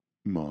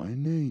My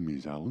name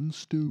is Alan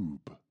Stoob,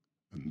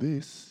 and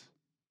this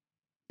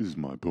is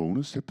my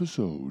bonus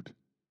episode.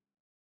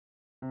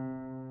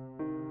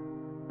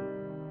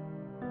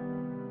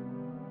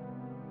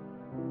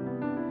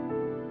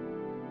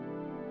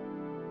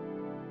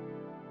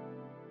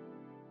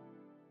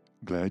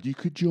 Glad you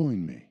could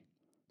join me.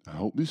 I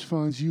hope this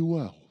finds you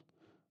well,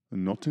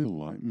 and not ill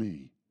like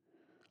me.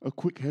 A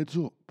quick heads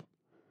up.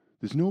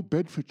 There's no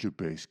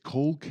Bedfordshire-based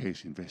cold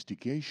case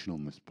investigation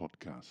on this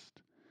podcast.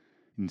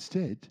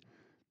 Instead,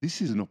 this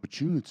is an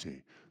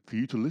opportunity for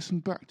you to listen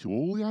back to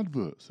all the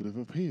adverts that have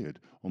appeared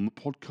on the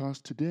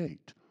podcast to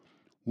date,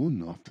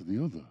 one after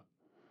the other.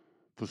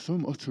 For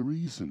some utter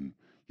reason,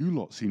 you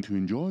lot seem to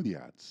enjoy the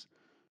ads.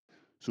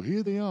 So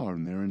here they are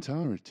in their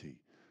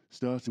entirety,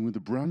 starting with a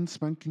brand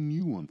spanking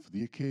new one for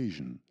the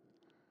occasion.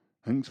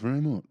 Thanks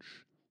very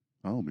much.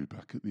 I'll be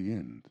back at the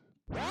end.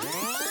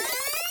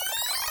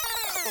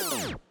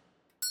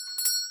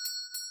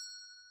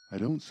 I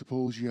don't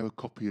suppose you have a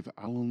copy of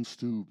Alan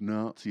Stoob,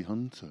 Nazi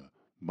Hunter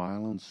by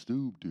Alan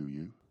Stoob, do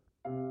you?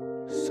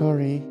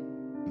 Sorry.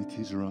 It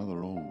is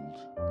rather old,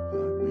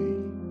 like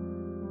me.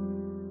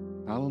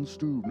 Alan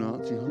Stoob,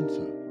 Nazi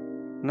Hunter.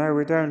 No,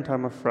 we don't,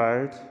 I'm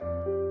afraid.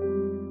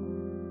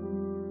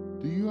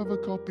 Do you have a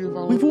copy of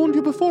Alan... We've warned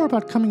you before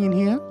about coming in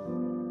here.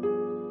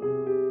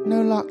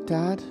 No luck,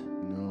 Dad.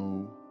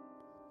 No.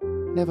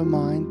 Never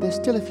mind, there's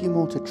still a few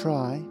more to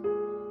try.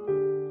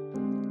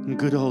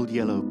 Good old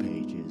yellow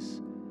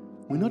pages.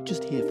 We're not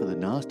just here for the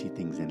nasty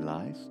things in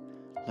life,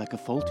 like a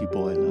faulty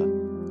boiler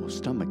or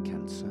stomach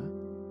cancer.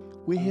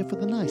 We're here for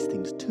the nice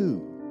things too.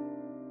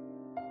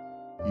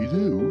 You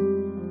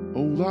do?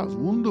 Oh, that's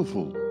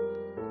wonderful.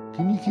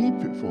 Can you keep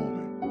it for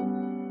me?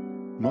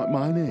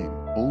 My name?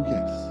 Oh,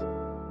 yes.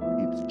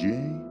 It's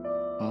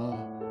JR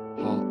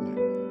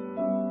Hartley.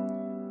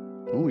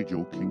 Only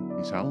joking,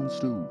 it's Alan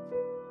Stoob.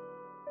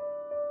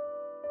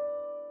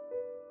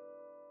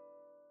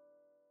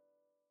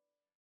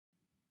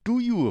 Do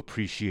you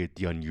appreciate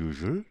the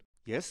unusual?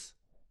 Yes.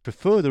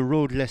 Prefer the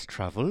road less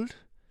travelled?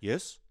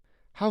 Yes.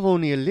 Have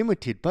only a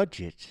limited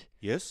budget?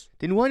 Yes.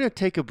 Then why not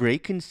take a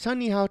break in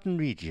sunny Houghton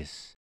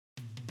Regis?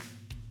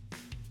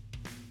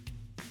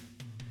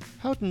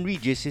 Houghton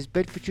Regis is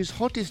Bedfordshire's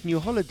hottest new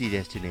holiday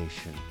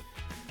destination.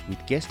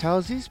 With guest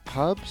houses,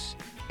 pubs,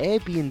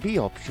 Airbnb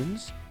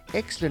options,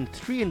 excellent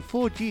 3 and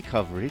 4G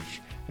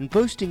coverage, and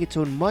boasting its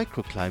own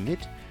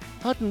microclimate,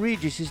 Houghton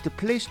Regis is the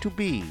place to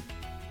be.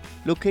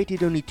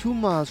 Located only 2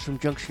 miles from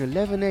junction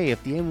 11A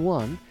of the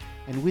M1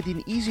 and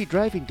within easy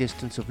driving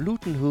distance of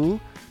Luton Hoo,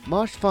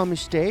 Marsh Farm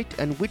Estate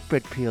and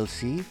Whitbread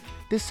plc,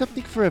 there's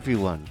something for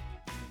everyone.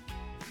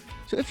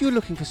 So if you're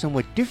looking for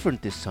somewhere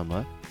different this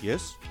summer,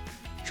 Yes.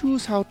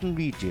 choose Houghton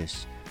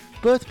Regis,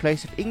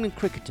 birthplace of England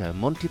cricketer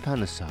Monty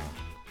Panesar.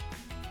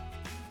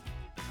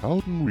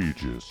 Houghton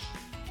Regis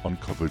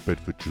uncovered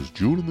Bedfordshire's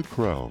jewel in the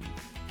crown,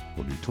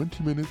 only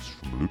 20 minutes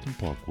from Luton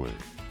Parkway.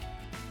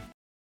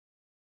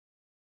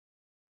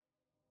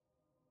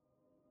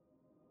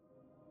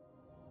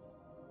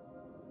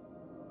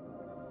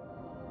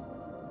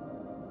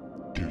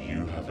 Do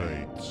you have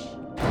AIDS?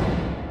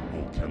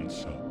 Or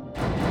cancer?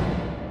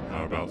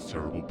 How about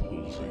cerebral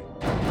palsy?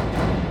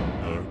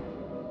 No?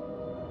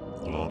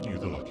 Well, aren't you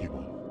the lucky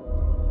one?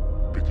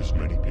 Because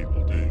many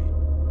people do.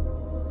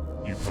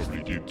 You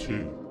probably do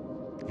too.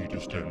 You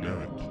just don't know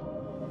it.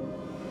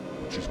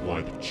 Which is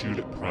why the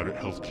Tulip Private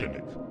Health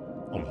Clinic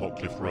on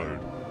Hotcliffe Road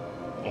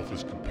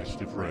offers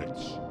competitive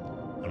rates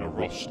and a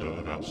roster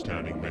of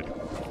outstanding medical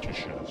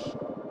practitioners.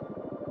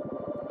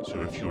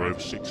 So if you're over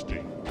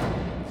 60,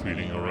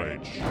 feeling your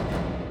age,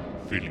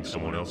 feeling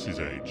someone else's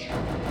age,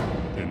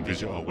 then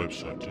visit our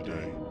website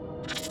today.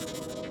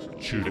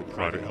 Tulip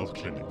Private Health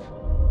Clinic.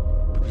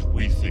 Because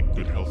we think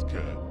good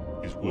healthcare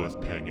is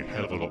worth paying a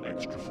hell of a lot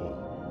extra for.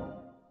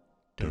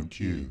 Don't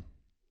you?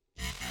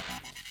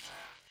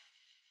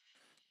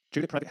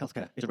 Tulip Private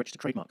Healthcare is a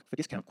registered trademark. For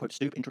discount, quote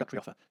Stoob introductory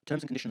offer.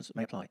 Terms and conditions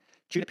may apply.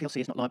 Tulip plc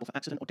is not liable for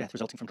accident or death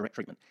resulting from direct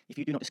treatment. If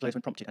you do not disclose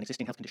when prompted an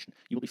existing health condition,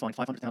 you will be fined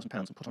 £500,000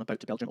 and put on a boat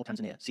to Belgium or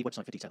Tanzania. See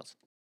website for details.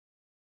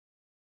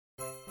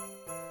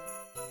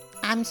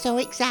 I'm so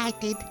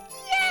excited.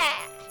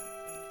 Yeah!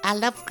 I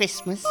love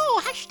Christmas.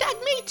 Oh, hashtag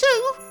me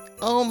too.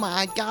 Oh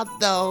my God,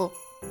 though.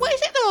 What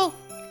is it though?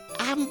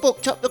 I haven't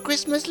booked up the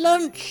Christmas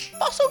lunch.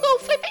 Boss will go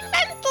flipping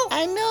mental.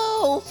 I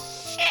know.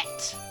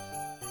 Shit.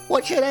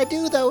 What should I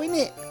do, though,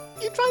 innit?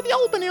 You tried the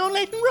Albany on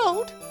Leighton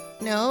Road?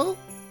 No?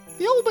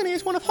 The Albany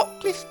is one of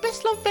Hotcliffe's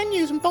best-loved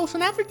venues and boasts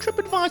an average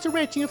TripAdvisor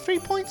rating of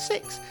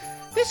 3.6.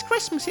 This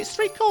Christmas, its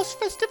 3-course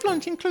festive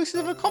lunch inclusive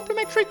of a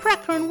complimentary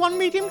cracker and 1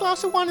 medium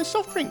glass of wine and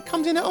soft drink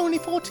comes in at only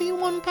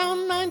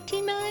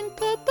 £41.99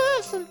 per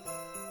person.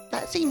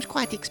 That seems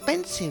quite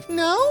expensive.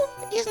 No?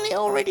 Isn't it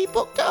already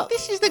booked up?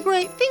 This is the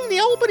great thing. The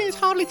Albany has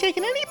hardly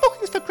taken any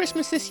bookings for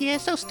Christmas this year,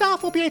 so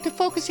staff will be able to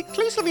focus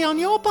exclusively on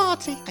your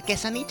party. I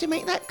guess I need to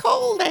make that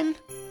call then.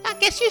 I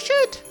guess you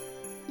should.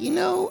 You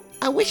know,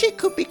 I wish it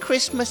could be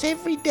Christmas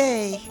every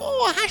day.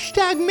 Oh,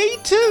 hashtag me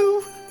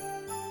too.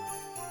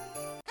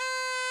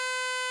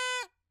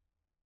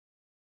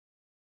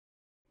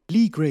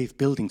 Lee Grave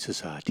Building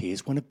Society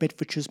is one of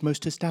Bedfordshire's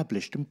most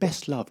established and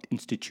best-loved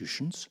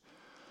institutions.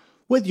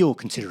 Whether you're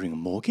considering a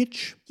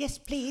mortgage, Yes,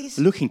 please.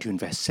 looking to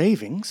invest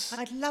savings,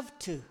 I'd love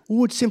to. or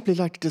would simply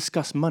like to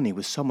discuss money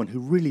with someone who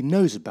really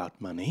knows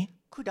about money,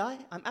 Could I?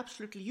 I'm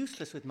absolutely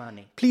useless with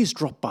money. please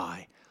drop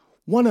by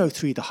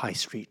 103 The High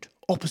Street,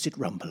 opposite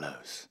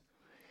Rumbelows.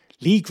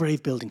 Lee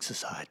Grave Building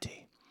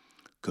Society.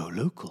 Go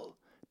local,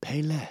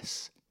 pay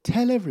less,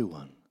 tell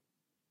everyone.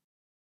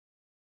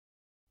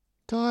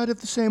 Tired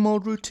of the same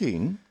old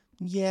routine?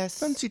 Yes.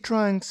 Fancy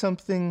trying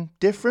something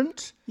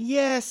different?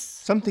 Yes.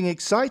 Something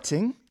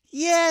exciting?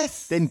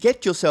 Yes. Then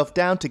get yourself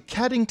down to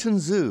Caddington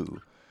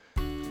Zoo.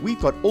 We've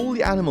got all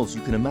the animals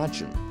you can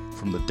imagine,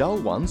 from the dull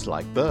ones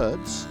like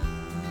birds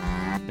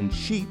and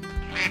sheep,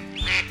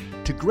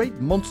 to great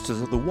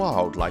monsters of the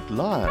wild like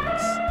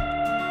lions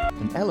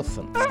and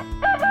elephants.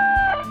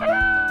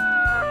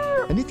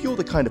 And if you're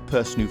the kind of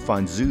person who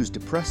finds zoos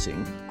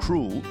depressing,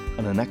 cruel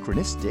and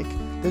anachronistic,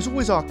 there's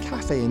always our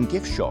cafe and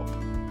gift shop.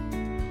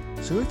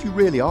 So if you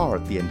really are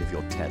at the end of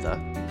your tether,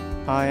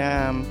 I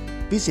am.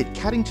 visit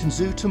Caddington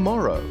Zoo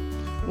tomorrow.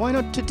 Why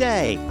not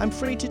today? I'm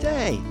free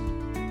today.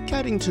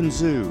 Caddington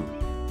Zoo.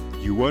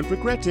 You won't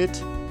regret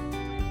it.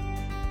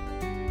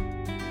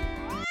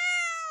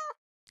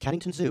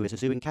 Caddington Zoo is a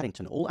zoo in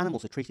Caddington. All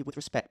animals are treated with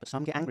respect, but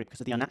some get angry because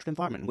of the unnatural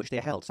environment in which they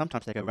are held.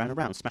 Sometimes they go round and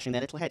round, smashing their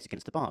little heads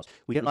against the bars.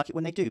 We don't like it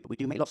when they do, but we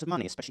do make lots of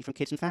money, especially from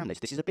kids and families.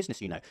 This is a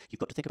business, you know. You've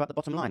got to think about the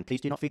bottom line.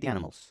 Please do not feed the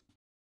animals.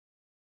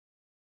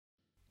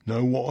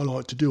 Know what I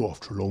like to do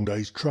after a long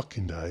day's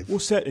trucking, Dave?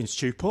 What's that then,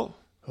 Stewpot?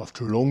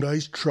 After a long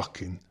day's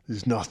trucking,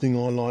 there's nothing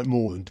I like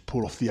more than to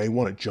pull off the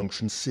A1 at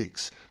Junction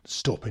 6,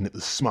 stop in at the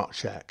Smut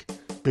Shack,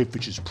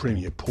 Bedfordshire's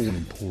premier porn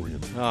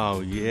emporium. Oh,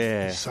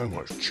 yeah. So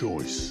much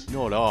choice.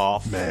 Not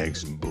half.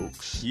 Mags and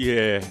books,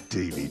 Yeah.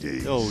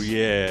 DVDs. Oh,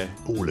 yeah.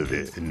 All of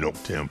it at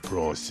knockdown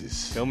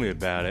prices. Tell me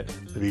about it.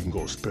 They've even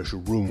got a special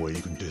room where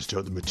you can test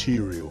out the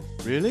material.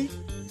 Really?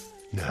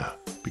 Nah,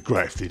 be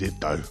great if they did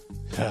though.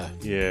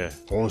 Yeah.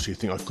 I honestly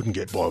think I couldn't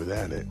get by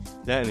without it.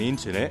 That and the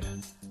internet.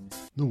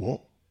 The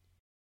what?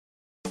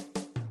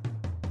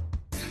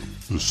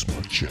 The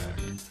Smut Shack,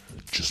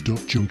 just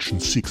off Junction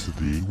 6 of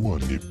the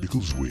A1 near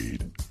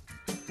Bigglesweed.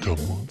 Come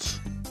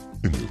once,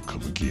 and you'll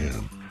come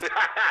again.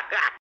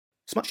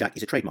 Smut Shack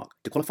is a trademark.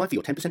 To qualify for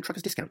your 10%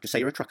 trucker's discount, just say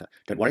you're a trucker.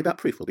 Don't worry about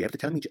proof, we'll be able to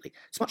tell immediately.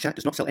 Smut Shack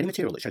does not sell any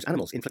material that shows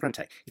animals in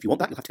flagrante. If you want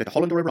that, you'll have to go to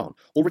Holland or Iran.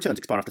 All returns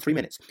expire after 3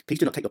 minutes. Please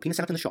do not take your penis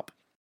out in the shop.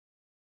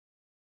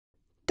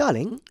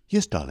 Darling,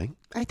 Yes, darling.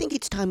 I think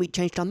it's time we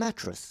changed our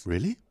mattress.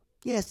 Really?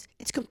 Yes,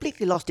 it's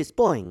completely lost its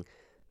boing.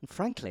 And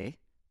frankly,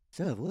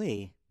 so have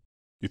we.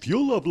 If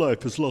your love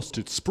life has lost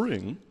its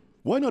spring,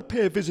 why not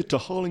pay a visit to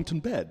Harlington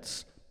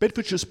Beds,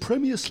 Bedfordshire's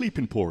premier sleep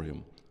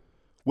emporium?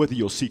 Whether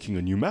you're seeking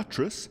a new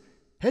mattress,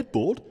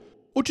 headboard,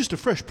 or just a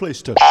fresh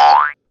place to...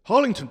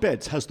 Harlington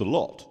Beds has the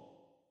lot.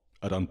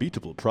 At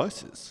unbeatable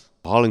prices.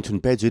 Harlington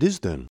Beds it is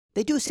then.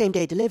 They do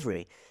same-day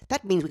delivery.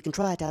 That means we can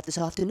try it out this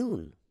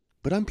afternoon.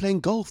 But I'm playing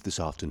golf this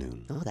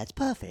afternoon. Oh, that's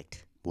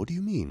perfect. What do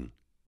you mean?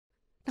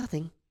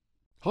 Nothing.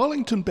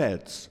 Harlington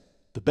Beds.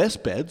 The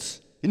best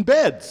beds in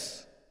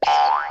beds.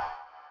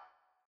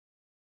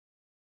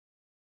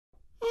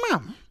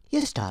 Mum?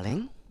 Yes,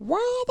 darling? Why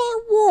are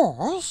there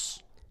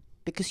wars?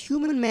 Because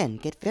human men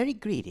get very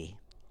greedy.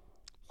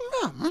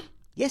 Mum,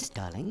 Yes,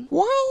 darling?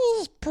 why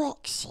is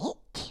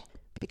Brexit?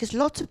 Because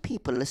lots of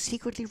people are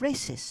secretly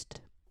racist.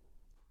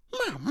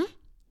 Mum,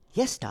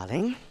 Yes,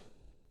 darling?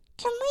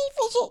 can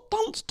we visit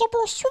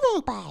Dunstable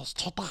swimming bars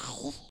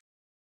today?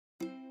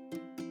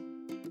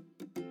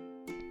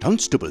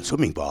 Dunstable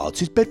Swimming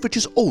Baths is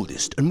Bedfordshire's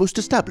oldest and most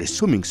established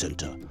swimming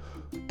centre.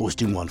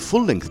 Boasting one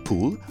full-length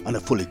pool and a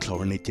fully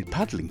chlorinated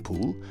paddling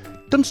pool,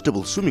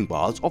 Dunstable Swimming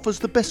Baths offers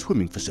the best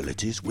swimming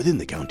facilities within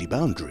the county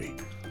boundary.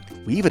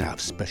 We even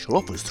have special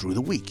offers through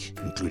the week,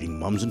 including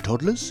mums and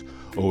toddlers,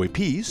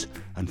 OAPs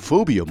and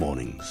phobia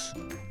mornings,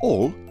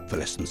 all for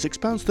less than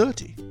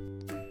 £6.30.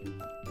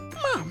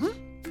 Mum,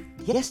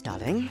 Yes,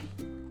 darling?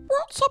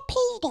 what's a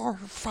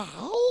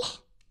paedophile?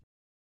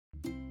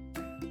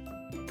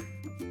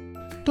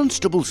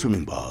 Dunstable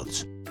Swimming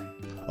Baths,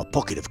 a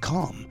pocket of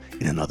calm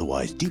in an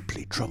otherwise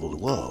deeply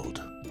troubled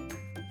world.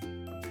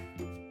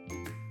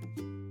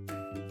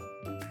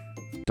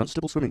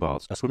 Dunstable Swimming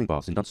Baths are swimming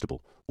baths in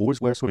Dunstable.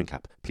 Always wear a swimming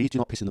cap. Please do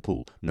not piss in the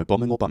pool. No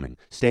bombing or bumming.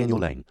 Stay in your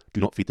lane. Do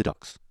not feed the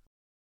ducks.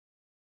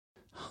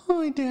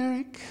 Hi,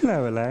 Derek.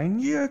 Hello, Elaine.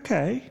 You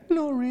okay?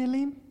 Not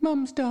really.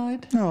 Mum's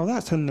died. Oh,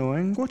 that's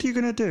annoying. What are you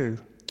going to do?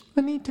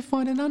 I need to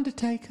find an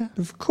undertaker.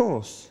 Of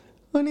course.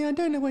 Only I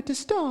don't know where to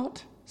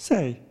start.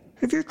 Say,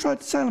 have you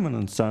tried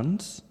Salmon &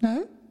 Sons?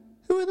 No?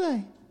 Who are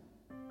they?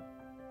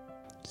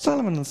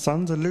 Salmon &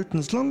 Sons are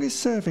Luton's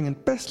longest-serving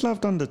and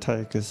best-loved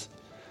undertakers.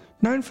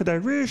 Known for their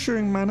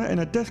reassuring manner in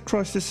a death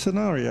crisis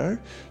scenario,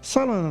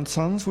 Salmon &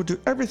 Sons will do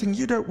everything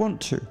you don't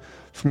want to,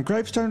 from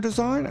gravestone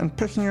design and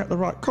picking out the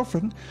right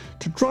coffin,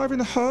 to driving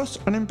the hearse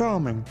and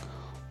embalming,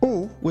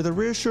 all with a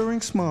reassuring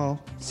smile.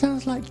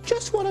 Sounds like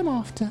just what I'm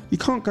after. You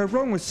can't go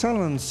wrong with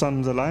Salmon &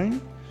 Sons,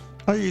 Elaine.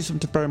 I use them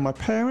to bury my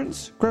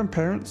parents,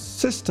 grandparents,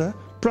 sister,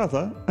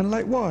 brother and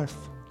late wife.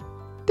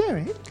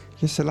 Derek,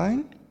 Yes,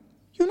 Elaine?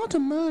 you're not a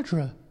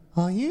murderer,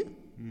 are you?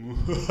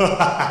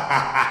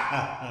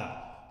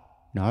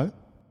 No?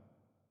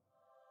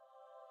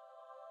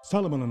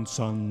 Salomon and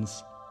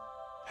Sons,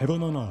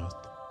 Heaven on Earth.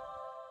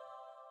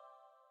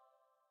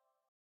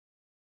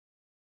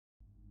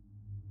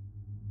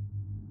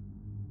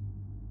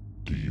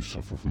 Do you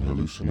suffer from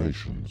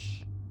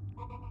hallucinations?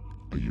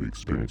 Are you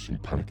experiencing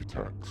panic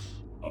attacks?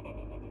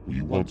 Were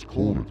you once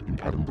cornered in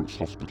Addenbrooke's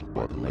hospital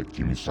by the late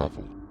Jimmy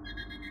Savile?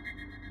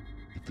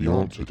 If the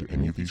answer to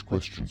any of these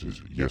questions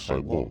is yes I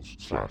was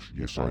 /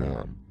 yes I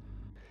am,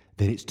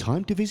 Then it's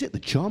time to visit the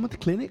Charmouth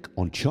Clinic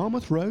on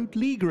Charmouth Road,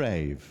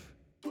 Leagrave.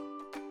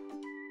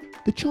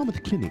 The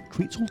Charmouth Clinic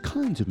treats all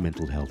kinds of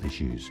mental health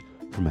issues,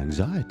 from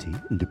anxiety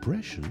and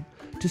depression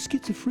to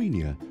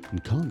schizophrenia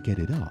and can't get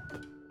it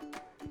up.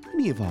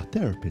 Many of our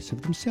therapists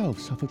have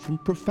themselves suffered from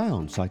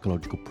profound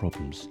psychological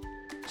problems,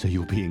 so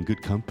you'll be in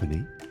good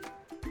company.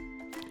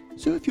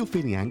 So if you're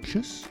feeling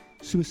anxious,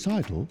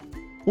 suicidal,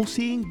 or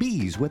seeing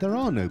bees where there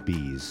are no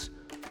bees,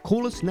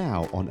 call us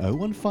now on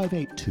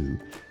 01582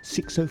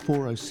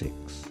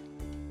 60406.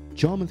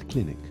 Charmouth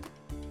Clinic.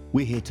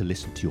 We're here to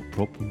listen to your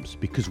problems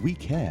because we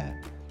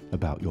care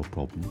about your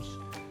problems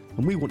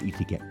and we want you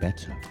to get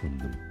better from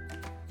them.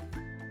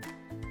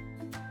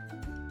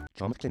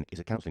 Charmouth Clinic is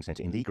a counselling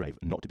centre in Leagrave,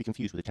 not to be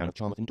confused with the town of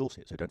Charmouth in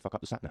Dorset, so don't fuck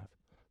up the sat-nav.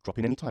 Drop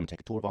in any time and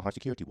take a tour of our high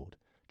security ward.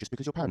 Just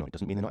because you're paranoid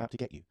doesn't mean they're not out to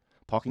get you.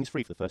 Parking is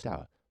free for the first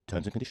hour.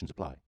 Terms and conditions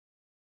apply.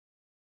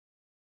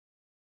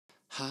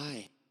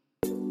 Hi.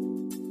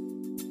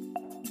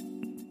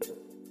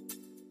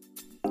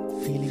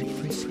 Feeling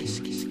frisky?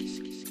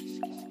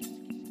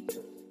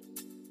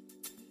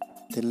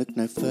 Then look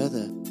no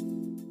further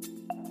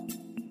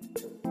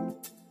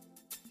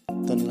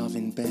than Love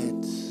in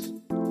Beds,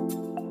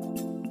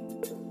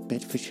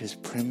 Bedfordshire's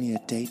premier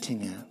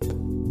dating app.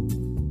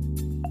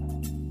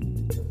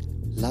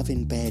 Love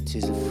in Beds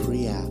is a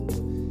free app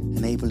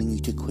enabling you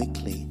to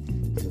quickly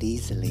and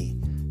easily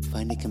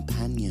find a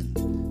companion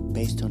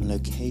based on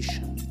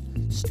location,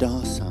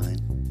 star sign,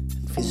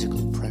 and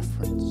physical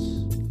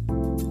preference.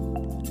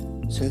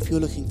 So if you're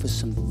looking for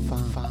some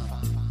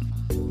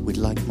fun with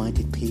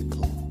like-minded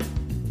people,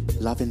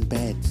 Love in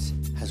Beds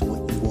has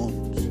what you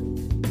want.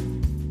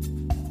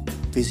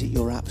 Visit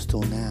your app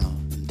store now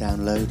and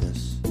download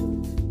us.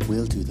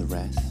 We'll do the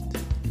rest.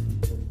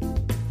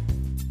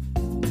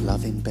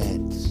 Love in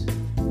Beds.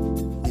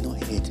 We're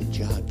not here to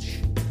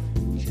judge.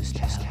 Just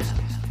help.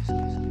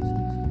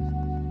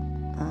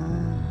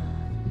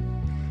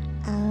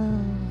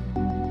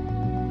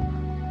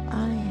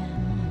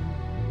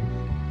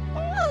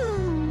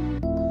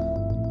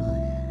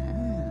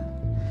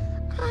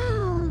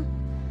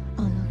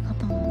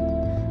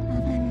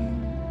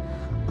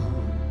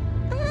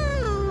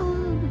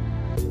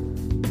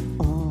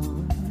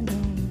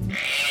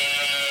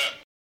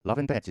 Love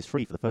in Beds is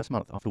free for the first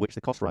month, after which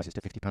the cost rises to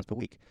 £50 per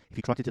week. If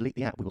you try to delete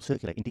the app, we will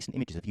circulate indecent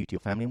images of you to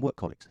your family and work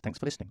colleagues. Thanks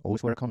for listening.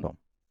 Always wear a condom.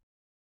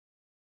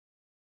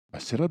 I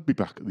said I'd be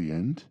back at the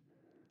end,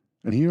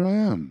 and here I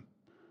am.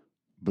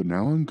 But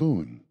now I'm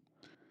going.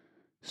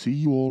 See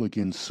you all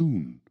again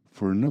soon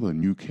for another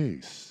new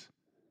case.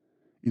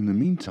 In the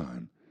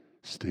meantime,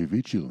 stay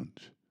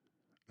vigilant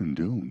and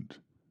don't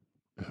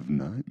have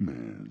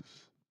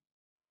nightmares.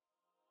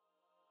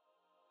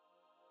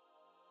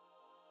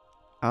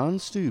 Alan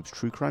Stoob's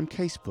True Crime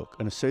Casebook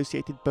and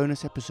associated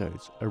bonus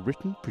episodes are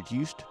written,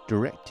 produced,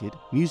 directed,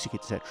 music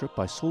etc.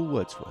 by Saul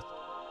Wordsworth.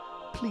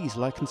 Please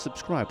like and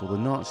subscribe or the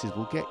Nazis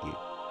will get you.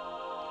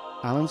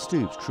 Alan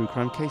Stoob's True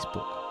Crime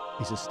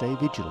Casebook is a Stay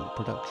Vigilant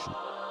production.